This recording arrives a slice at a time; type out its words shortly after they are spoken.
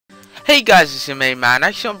Hey guys, it's your main man.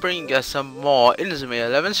 Actually, I'm bringing us some more Inazuma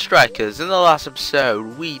 11 strikers. In the last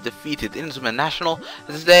episode, we defeated Inazuma National.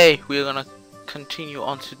 And today, we're gonna continue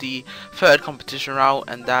on to the third competition route,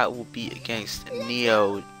 and that will be against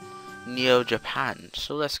Neo Japan.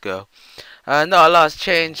 So let's go. Not a lot has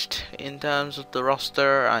changed in terms of the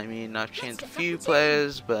roster. I mean, I've changed a few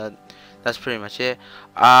players, but that's pretty much it.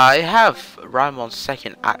 I have Raimon's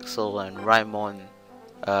second Axel and Raimon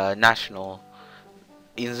National.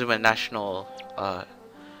 Inazuma National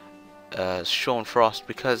Sean Frost,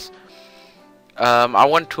 because I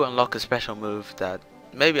want to unlock a special move that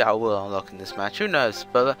maybe I will unlock in this match, who knows.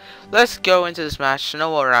 But let's go into this match, no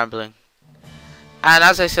more rambling. And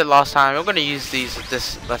as I said last time, I'm going to use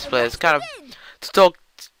this Let's Play as kind of to talk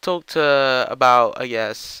to about, I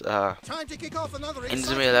guess,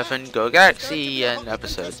 Inazuma 11 Go Galaxy and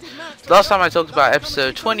episodes. Last time I talked about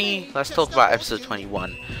episode 20, let's talk about episode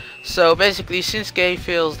 21. So basically, Shinsuke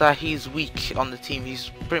feels that he's weak on the team.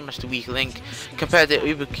 He's pretty much the weak link compared to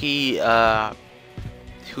Ibuki,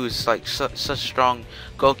 who's like such a strong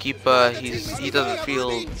goalkeeper. He doesn't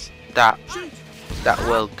feel that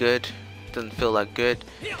good. Doesn't feel that good.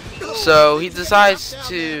 So he decides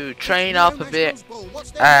to train up a bit,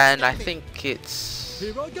 and I think it's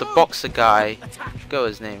the boxer guy. I forgot what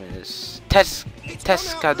his name is.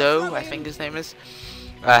 Kidou, I think his name is.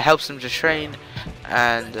 Helps him to train,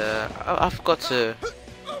 and I forgot to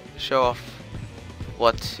show off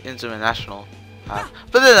what Inazuma National have.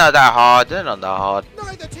 But they're not that hard. They're not that hard.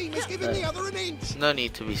 No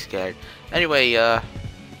need to be scared. Anyway,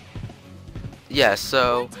 yeah.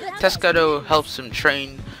 So Kidou helps him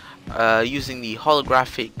train using the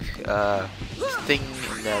holographic thing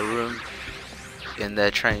in their room, in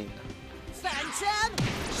their train.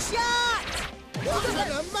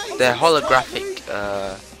 Their holographic,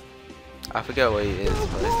 I forget what it is,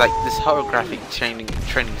 but it's like this holographic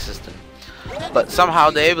training system. But somehow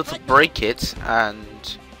they're able to break it,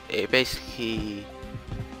 and it basically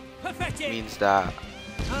means that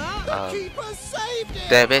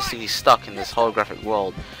they're basically stuck in this holographic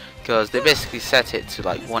world, because they basically set it to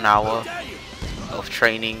like 1 hour of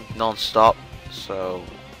training non-stop. So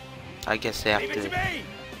I guess they have to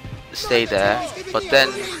stay there, but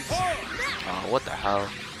then what the hell?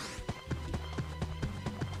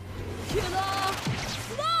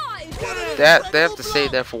 They have to stay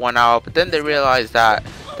there for 1 hour, but then they realize that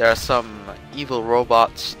there are some evil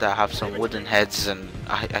robots that have some wooden heads, and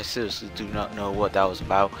I seriously do not know what that was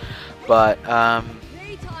about. But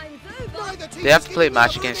they have to play a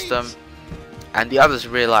match against them, and the others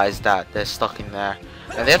realize that they're stuck in there,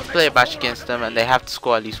 and they have to play a match against them, and they have to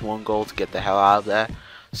score at least 1 goal to get the hell out of there.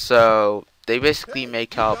 So they basically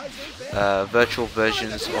make up virtual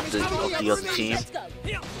versions of the other team,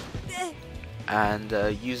 and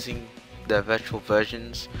using their virtual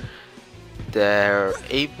versions, they're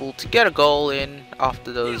able to get a goal in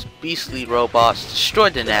after those beastly robots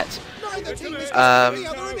destroyed the net.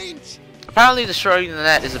 Apparently destroying the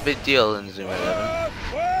net is a big deal in Inazuma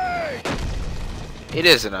 11. It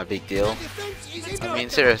isn't a big deal. I mean,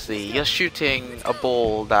 seriously, you're shooting a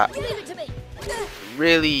ball that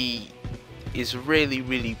really is really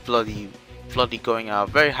bloody going out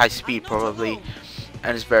very high speed probably,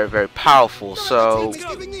 and it's very powerful. So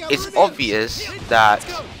it's obvious that,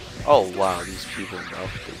 oh wow, these people, bro,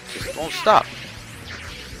 they just won't stop.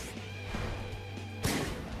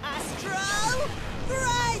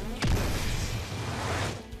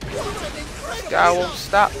 This guy won't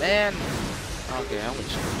stop, man. Okay, I'm gonna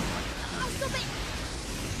show you.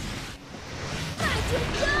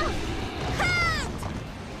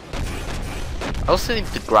 I also need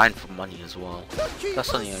to grind for money as well. That's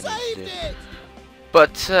something I need to do.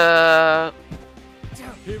 But god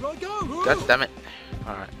damn it!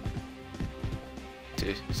 All right,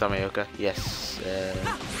 to Sameoka. Yes.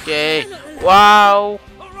 Okay. Wow.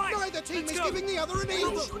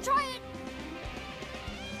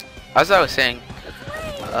 As I was saying,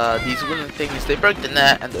 these wooden things, they broke the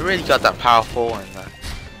net, and they really got that powerful, and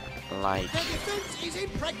like,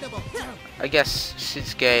 I guess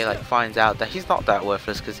Shinsuke like finds out that he's not that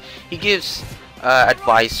worthless, because he gives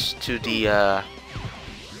advice to the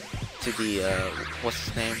what's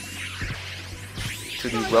his name? To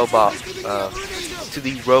the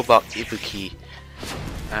robot Ibuki.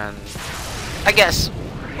 And I guess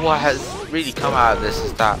what has really come out of this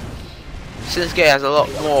is that Shinsuke has a lot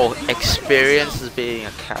more experience as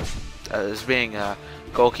being a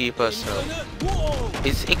goalkeeper, so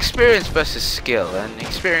it's experience versus skill, and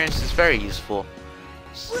experience is very useful.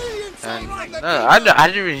 And I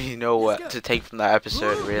didn't really know what to take from that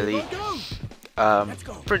episode, really.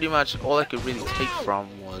 Pretty much all I could really take from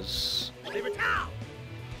was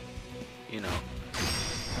you know,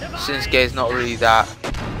 Shinsuke's not really that.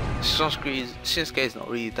 Shinsuke's not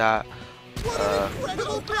really that.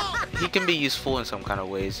 He can be useful in some kind of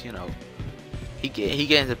ways, you know. He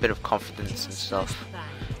gains a bit of confidence and stuff.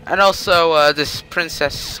 And also, this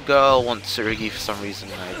princess girl wants Tsurugi for some reason.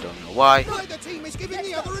 I don't know why.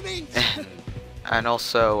 And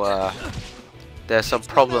also, there's some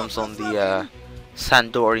problems on the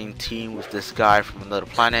Sandorian team with this guy from another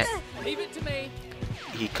planet.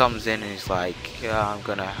 He comes in and he's like, yeah, I'm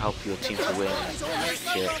gonna help your team to win and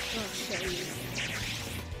shit.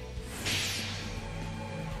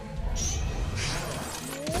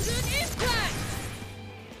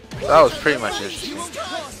 That was pretty much interesting.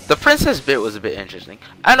 The princess bit was a bit interesting.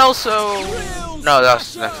 And also, no,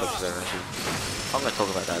 that's next episode actually. I'm gonna talk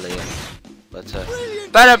about that later. But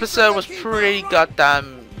that episode was pretty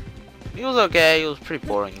goddamn. It was okay. It was pretty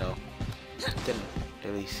boring though. Didn't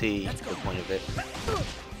really see the point of it.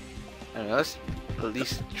 Anyway, let's at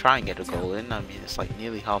least try and get a goal in. I mean, it's like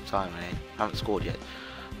nearly half time and I haven't scored yet.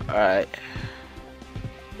 Alright.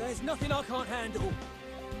 There's nothing I can't handle.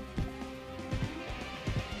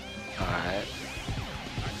 Alright.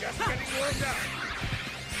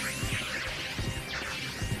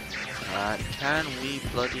 Alright, can we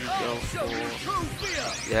bloody go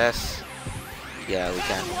for... Yes. Yeah, we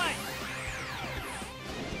can.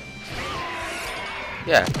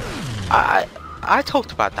 Yeah. I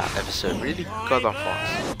talked about that episode really goddamn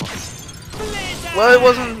fast. Well, it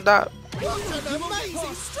wasn't that... What an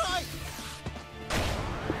amazing strike!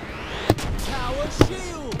 Tower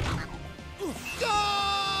shield!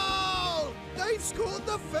 Goal! They've scored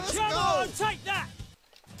the first goal! On, take that!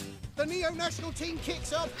 The Neo National team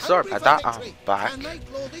kicks up. Sorry about that, I'm back.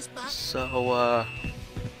 So,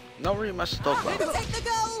 not really much to talk about.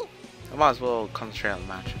 I might as well concentrate on the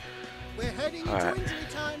match. Alright.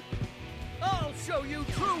 I'll show you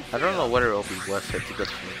true. I don't know whether it'll be worth it to go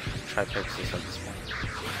to try Pegasus at this point.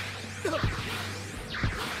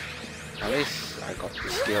 At least I got the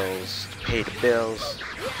skills to pay the bills.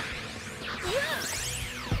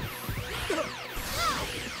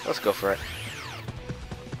 Let's go for it.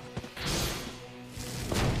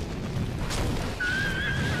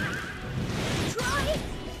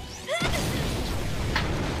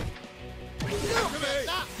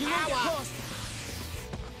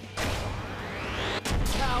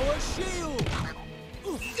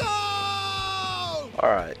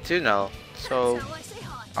 Alright, 2-0. So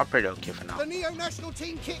I'm pretty okay for now. The Neo National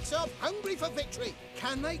team kicks off, hungry for victory.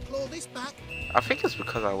 Can they claw this back? I think it's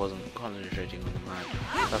because I wasn't concentrating on the match.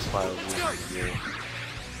 That's why I was losing the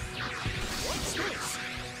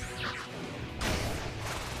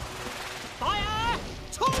Fire!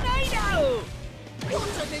 Tornado!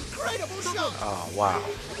 What an incredible shot! Oh wow.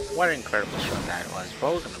 What an incredible shot that was. But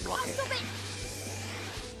I was gonna block it.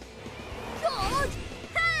 Good hand!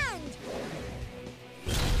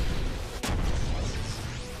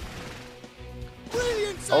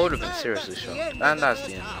 I would have been seriously shocked. And that's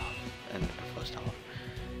the end of the first half.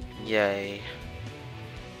 Yay.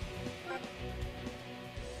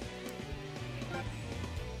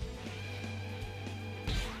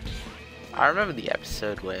 I remember the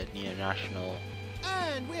episode where Neo National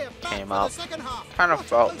came up. Kind of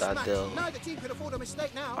felt that though.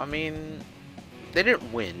 I mean, they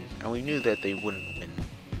didn't win, and we knew that they wouldn't win.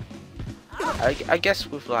 I guess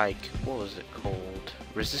with like, what was it called?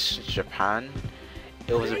 Resistance Japan.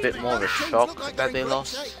 It was a bit more of a shock that they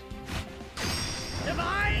lost.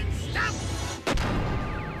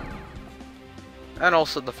 And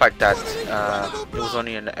also the fact that it was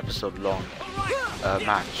only an episode long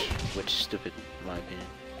match, which is stupid in my opinion.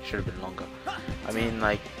 Should have been longer. I mean,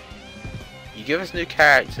 like, you give us new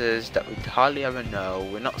characters that we hardly ever know,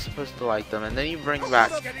 we're not supposed to like them, and then you bring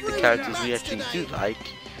back the characters we actually do like,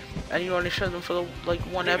 and you only show them for like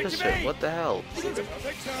one episode. What the hell?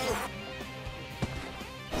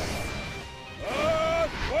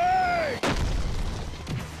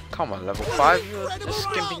 Come on, level 5, you're just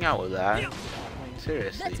skimping out with that. I mean,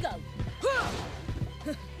 seriously.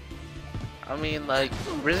 I mean, like,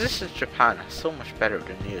 Resistance Japan is so much better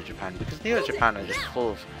than Neo Japan, because Neo Japan are just full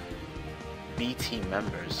of B team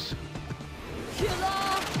members.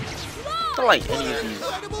 Not like any of these,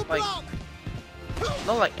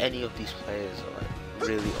 not like any of these players are like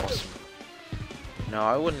really awesome. No,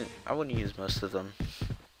 I wouldn't use most of them.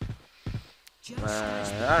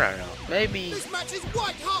 I don't know. Maybe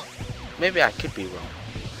I could be wrong.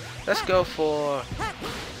 Let's go for.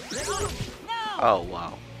 Oh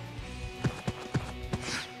wow.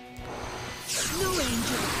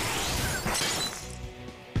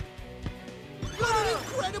 What an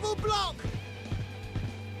incredible block!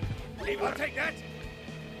 I'll take that.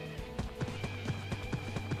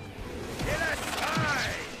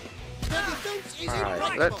 is Alright,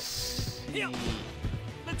 impregnable. let's see.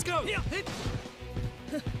 Let's go.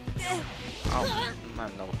 Oh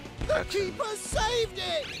man, no. The Excellent. keeper saved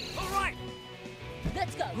it. All right.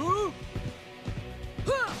 Let's go.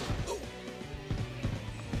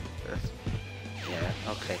 Yeah,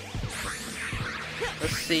 okay.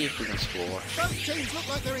 Let's see if we can score. Both teams look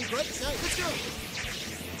like they're in great shape. Let's go.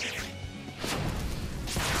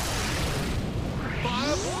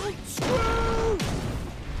 Fireball, screw!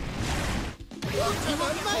 What an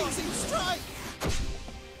amazing strike!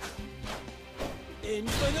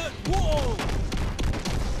 Infinite wall.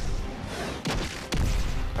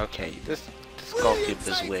 Okay, this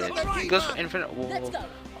goalkeeper's weird. He goes for infinite wall Let's go.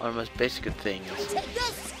 on the most basic of things. Take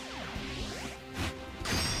this.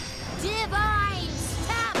 Divine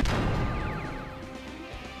stab.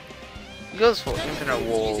 He goes for infinite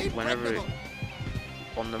wall whenever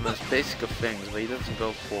on the most basic of things, but he doesn't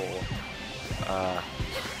go for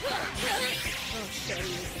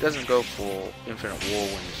infinite wall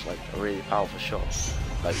when it's like a really powerful shot,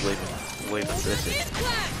 like wyvern blizzard.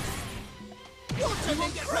 What an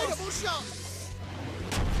incredible shot!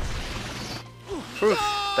 Proof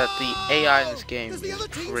that the AI in this game Does the is other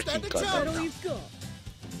team pretty stand a goddamn. chance?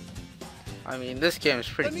 I mean, this game is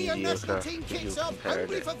pretty The neo-national mediocre team if you kicks off, compare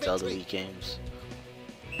hungry it for to other victory. Wii games.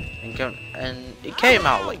 And it came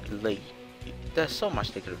out like late. There's so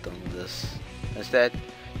much they could have done with this. Instead,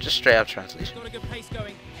 just straight up translation. Got a good pace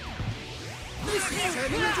going. This is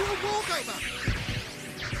turning into a walkover.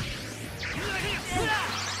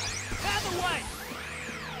 Out of the way.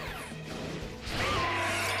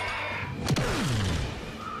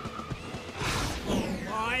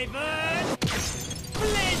 Wyvern.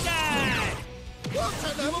 Blizzard.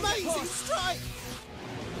 What an amazing strike!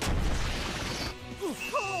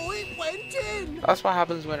 Oh, it went in! That's what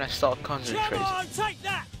happens when I start Come concentrating. on, take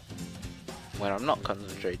that. When I'm not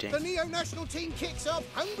concentrating. The neo-national team kicks off,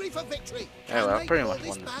 hungry for victory. Anyway, Can I they pretty pull much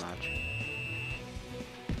won this back? match.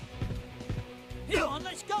 Come on,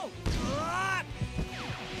 let's go.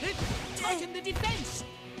 Tighten the defense.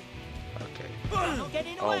 Okay. Not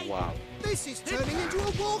getting Oh away. wow. This is turning into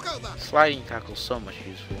a walkover. Sliding tackle so much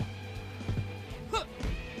useful.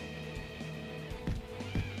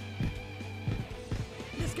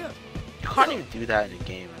 Let's go. You can't even do that in the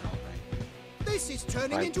game, I don't think. This is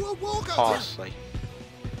turning Like, into a walkover. Pass like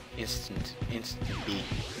instant beat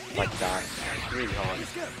like that. It's really hard.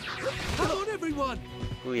 Come on, everyone.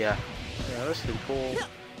 Oh yeah. Yeah, let's hit the ball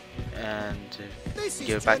and This is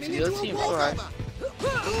give it back to turning the into other a team. Alright. walkover.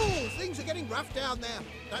 Oh, things are getting rough down there.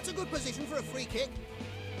 That's a good position for a free kick.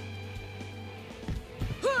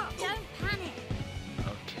 Don't panic.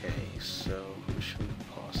 Okay, so who should we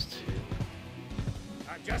pass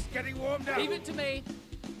to? I'm just getting warmed up. Leave it to me.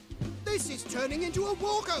 This is turning into a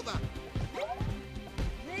walkover.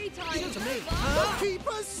 Retime. The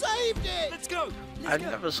keeper saved it. Let's go. I've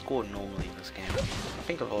never scored normally in this game. I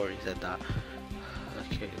think I've already said that.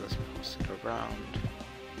 Okay, let's pass it around.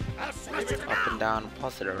 I'll smash it Up and down,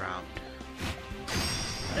 pass it around.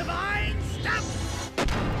 Divine stamp.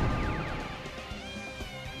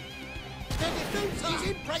 The defense is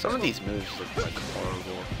impregnable. Some of these moves look like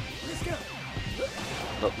horrible. Let's go.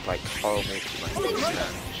 Look like horrible to like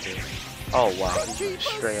shit. Oh wow, The he's keeper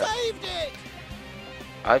straight up. saved it.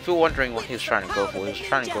 If you're wondering what he was trying to go for, he was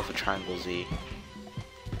trying to go for triangle Z.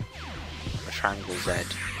 Or triangle Z,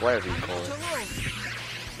 whatever you call it.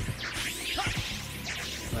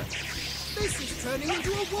 This is turning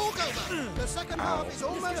into a walkover. The second half is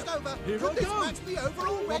almost over. Could this match be over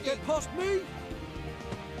already? Get past me.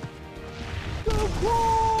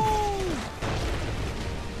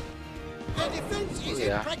 Their defense is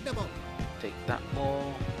Yeah. impregnable. Take that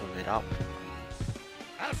ball, move it up.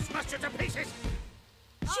 I'll smash you to pieces.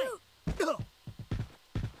 Shoot.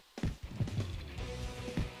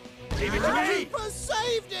 Leave it The to me. keeper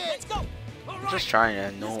saved it. Let's go. All right. Just trying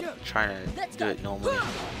to Let's do go. it normally.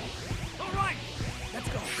 All right. Let's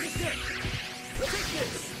go. Let's go. Take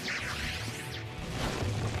this.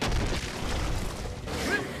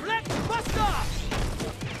 Reflect Buster.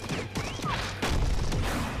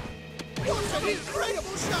 What an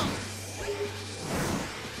incredible shot.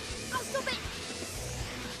 I'll stop it.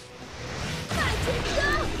 Fighting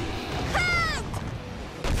go. Hand.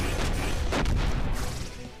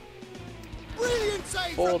 Brilliant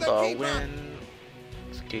save For from the the keeper. win.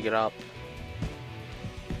 Let's kick it up.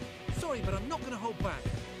 Sorry, but I'm not going to hold back.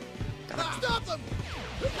 Stop them.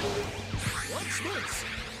 What's this?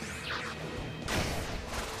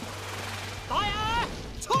 Fire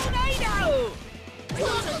tornado.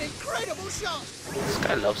 What an incredible shot. This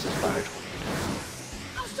guy loves his fire.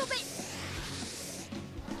 I'll stop it.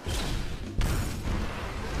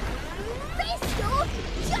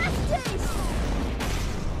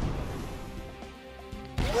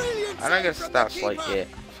 And I guess that's like it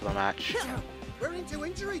for the match. We're into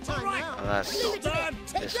injury time now. Unless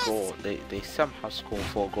they score, they somehow score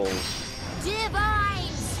 4 goals. Divine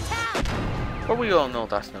stab. But we all know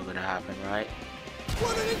that's not gonna happen, right?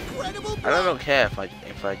 What an incredible And I don't care if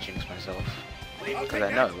I jinx myself, because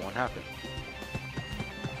I know it won't happen.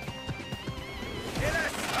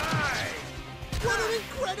 What an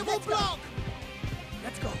incredible block!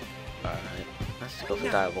 Let's go. Alright, let's go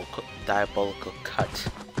for diabolical cut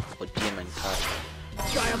or demon cut.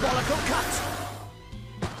 Diabolical cut.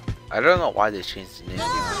 I don't know why they changed the name.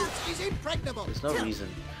 He's impregnable. There's no reason.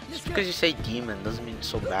 Just because you say demon doesn't mean it's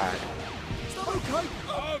so bad. Okay.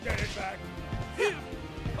 I'll get it back. Here.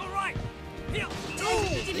 All right. Here.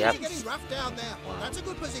 Yep. Getting rough down there. Wow. That's a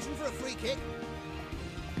good position for a free kick.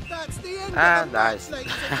 That's the end Ah, of the nice. match,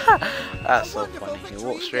 ladies and gentlemen. That's A so wonderful funny. He victory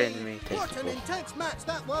walked straight into indeed. me, takes What the an ball. intense match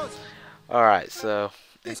that was. Alright, so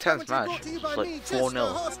This intense commentary match. brought to you It's by like me,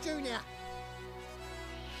 4-0. Horse Jr.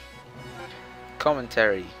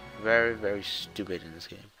 Commentary. Very, very stupid in this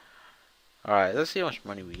game. Alright, let's see how much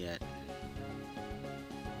money we get.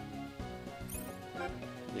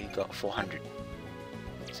 We got 400.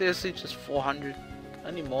 Seriously, just 400?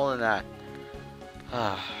 I need more than that.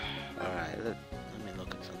 Alright, let me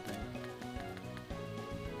look at something.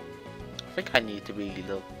 I think I need to be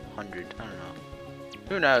level 100. I don't know.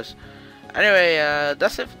 Who knows? Anyway,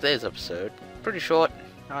 that's it for today's episode. Pretty short,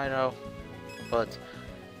 I know. But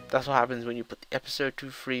that's what happens when you put the episode to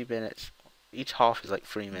 3 minutes. Each half is like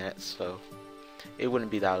 3 minutes, so it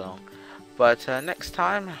wouldn't be that long. But next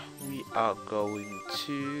time we are going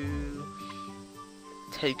to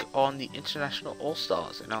take on the International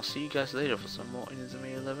All-Stars, and I'll see you guys later for some more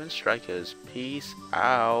Inazuma 11 Strikers. Peace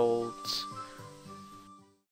out.